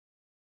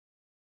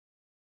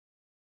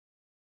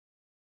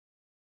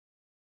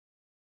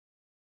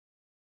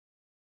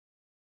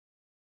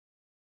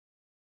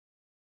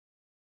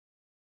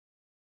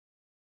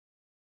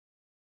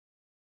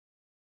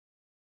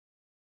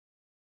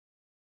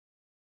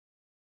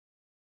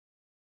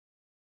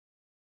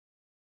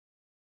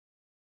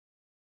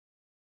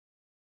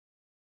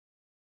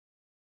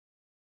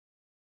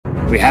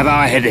We have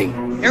our heading.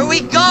 Here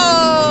we go!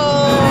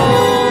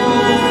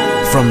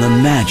 From the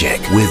magic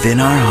within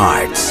our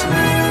hearts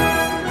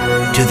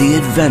to the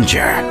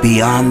adventure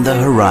beyond the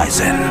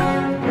horizon,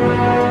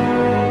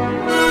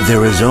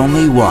 there is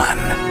only one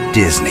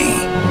Disney.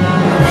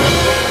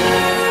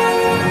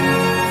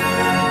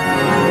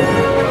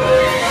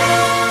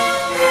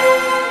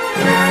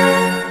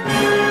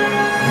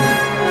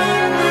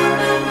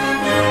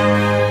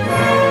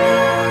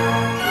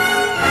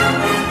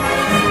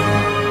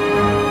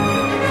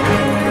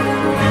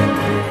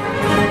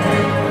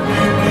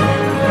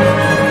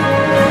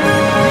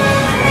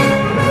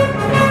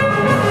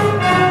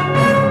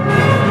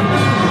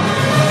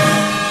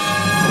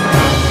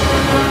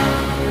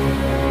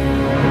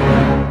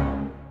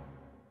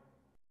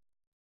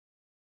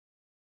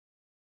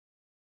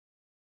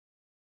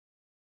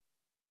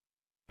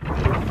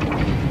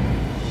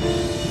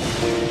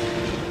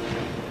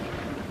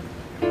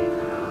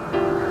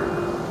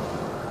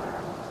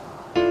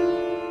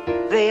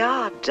 They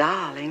are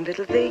darling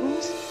little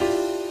things.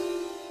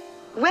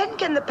 When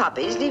can the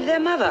puppies leave their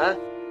mother?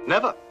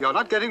 Never. You're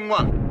not getting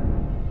one.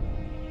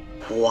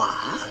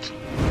 What?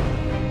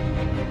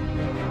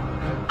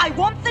 I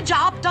want the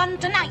job done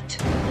tonight.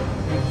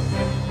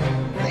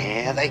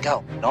 There they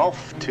go,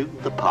 off to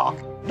the park.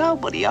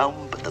 Nobody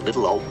home but the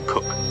little old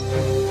cook.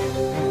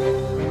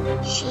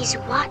 She's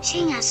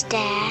watching us,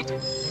 Dad.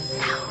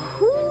 Now,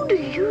 who do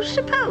you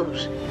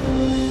suppose?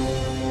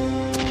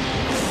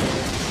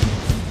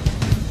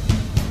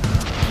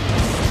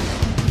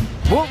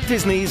 Walt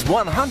Disney's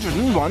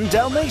 101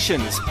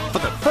 Dalmatians, for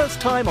the first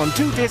time on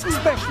 2-disc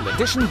special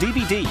edition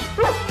DVD.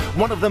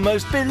 One of the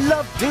most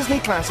beloved Disney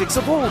classics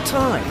of all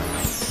time.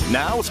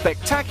 Now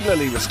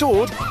spectacularly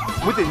restored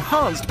with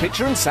enhanced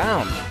picture and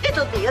sound.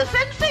 It'll be a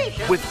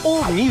sensation. With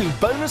all new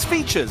bonus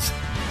features,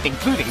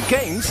 including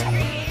games,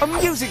 a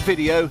music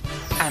video,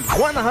 and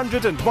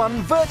 101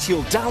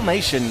 virtual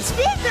Dalmatians.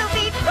 This'll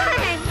be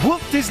fun!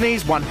 Walt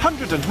Disney's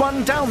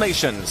 101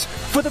 Dalmatians,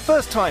 for the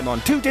first time on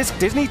 2-disc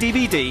Disney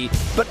DVD,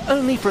 but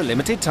only for a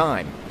limited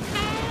time.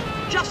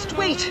 Just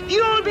wait.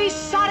 You'll be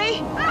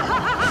sorry.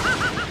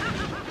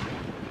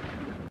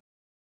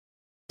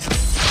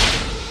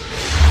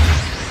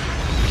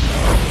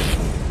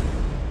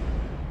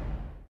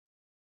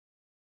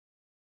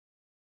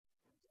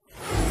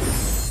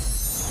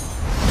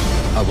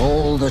 Of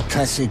all the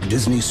classic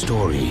Disney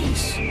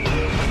stories,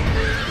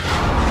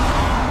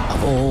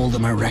 of all the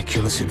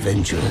miraculous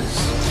adventures,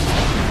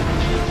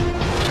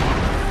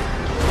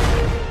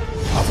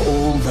 of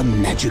all the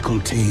magical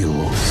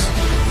tales,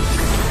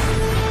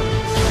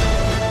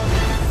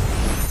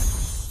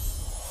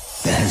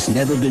 there has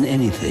never been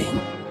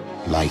anything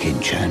like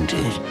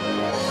Enchanted.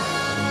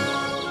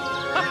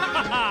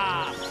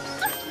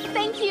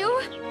 Thank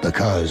you.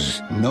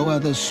 Because no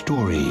other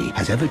story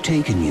has ever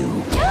taken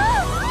you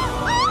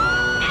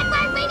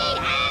Edward, we need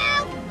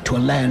help! to a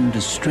land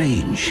as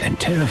strange and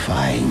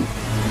terrifying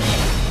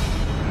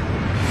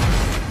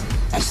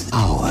as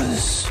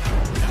ours.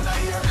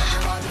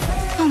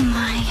 Oh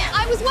my.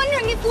 I was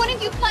wondering if one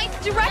of you might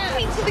direct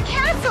me to the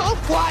castle.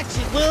 Watch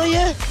it, will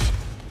you?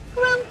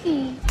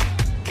 Grumpy.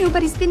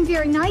 Nobody's been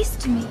very nice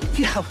to me.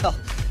 Yeah, well,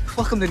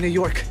 welcome to New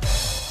York.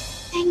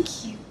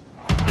 Thank you.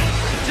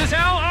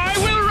 Giselle, I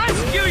will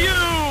rescue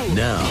you!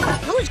 Now,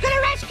 Who's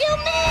gonna rescue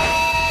me?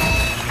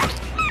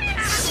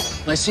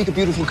 I seek a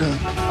beautiful girl.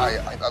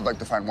 I'd like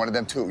to find one of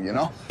them too, you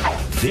know?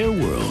 Their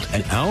world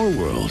and our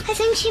world I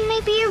think she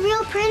may be a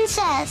real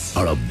princess.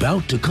 are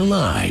about to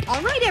collide,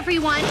 All right,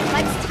 everyone,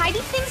 let's tidy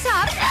things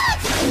up.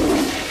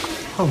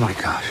 Oh my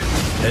gosh.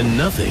 and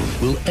nothing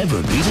will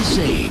ever be the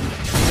same.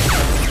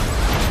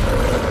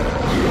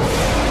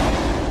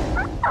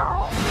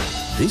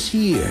 This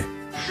year,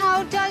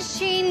 How does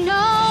she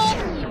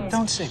know?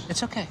 Don't sing.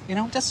 It's okay. You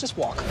know, let's just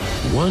walk.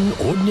 one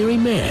ordinary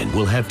man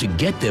will have to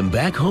get them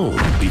back home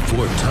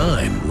before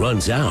time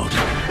runs out.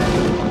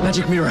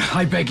 Magic Mirror,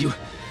 I beg you.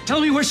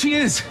 Tell me where she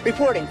is.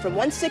 Reporting from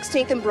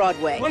 116th and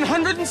Broadway.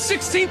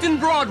 116th and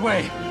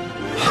Broadway.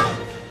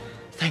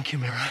 Thank you,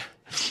 Mirror.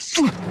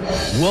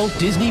 Walt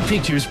Disney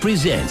Pictures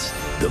presents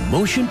the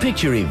motion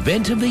picture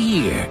event of the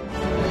year.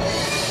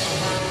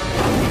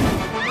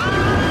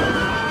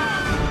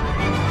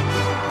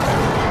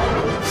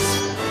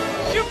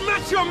 You've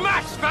met your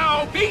match,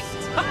 foul beast!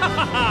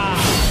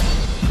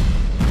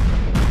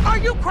 Are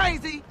you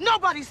crazy?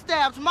 Nobody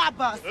stabs my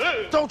bus.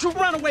 Don't you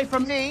run away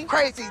from me,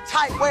 crazy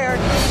tight wearer.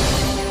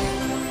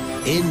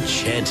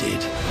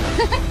 Enchanted.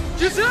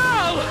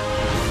 Giselle!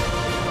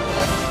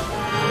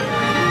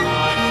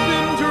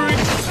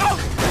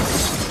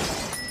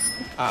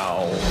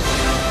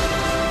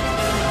 Ow.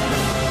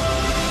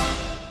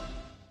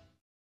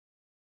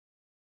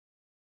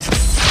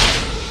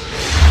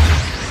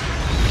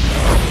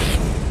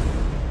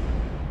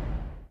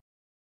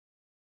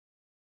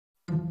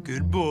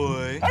 Good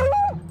boy.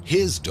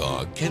 His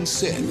dog can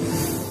sit,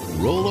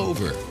 roll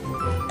over,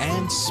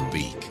 and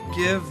speak.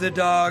 Give the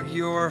dog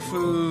your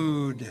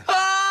food.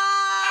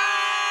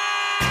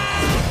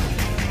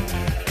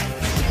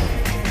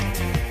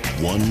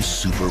 one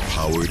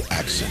super-powered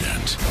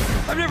accident.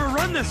 I've never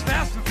run this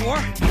fast before.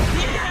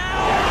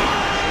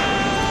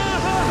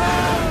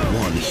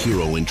 One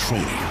hero in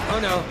training. Oh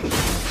no.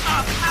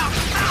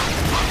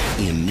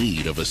 In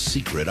need of a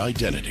secret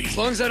identity. As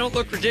long as I don't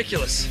look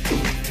ridiculous.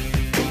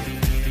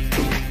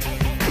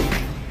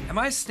 Am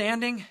I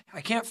standing?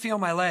 I can't feel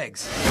my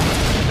legs.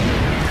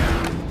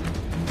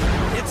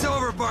 It's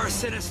over, Bar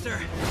Sinister.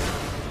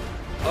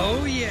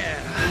 Oh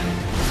yeah.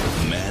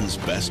 Man's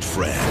best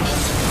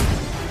friend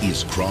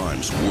is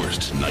crime's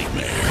worst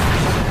nightmare.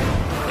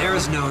 There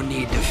is no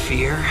need to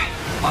fear.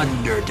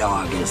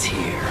 Underdog is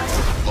here.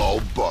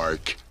 All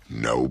bark,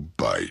 no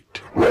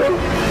bite.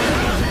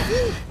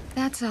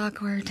 That's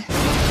awkward.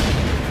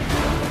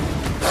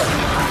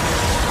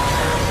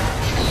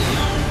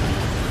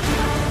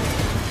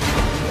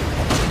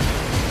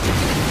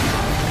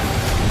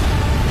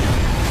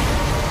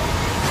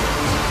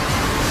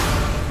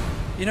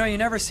 You know, you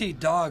never see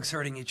dogs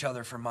hurting each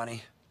other for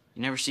money.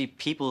 You never see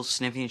people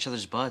sniffing each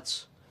other's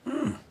butts.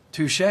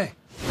 Touche.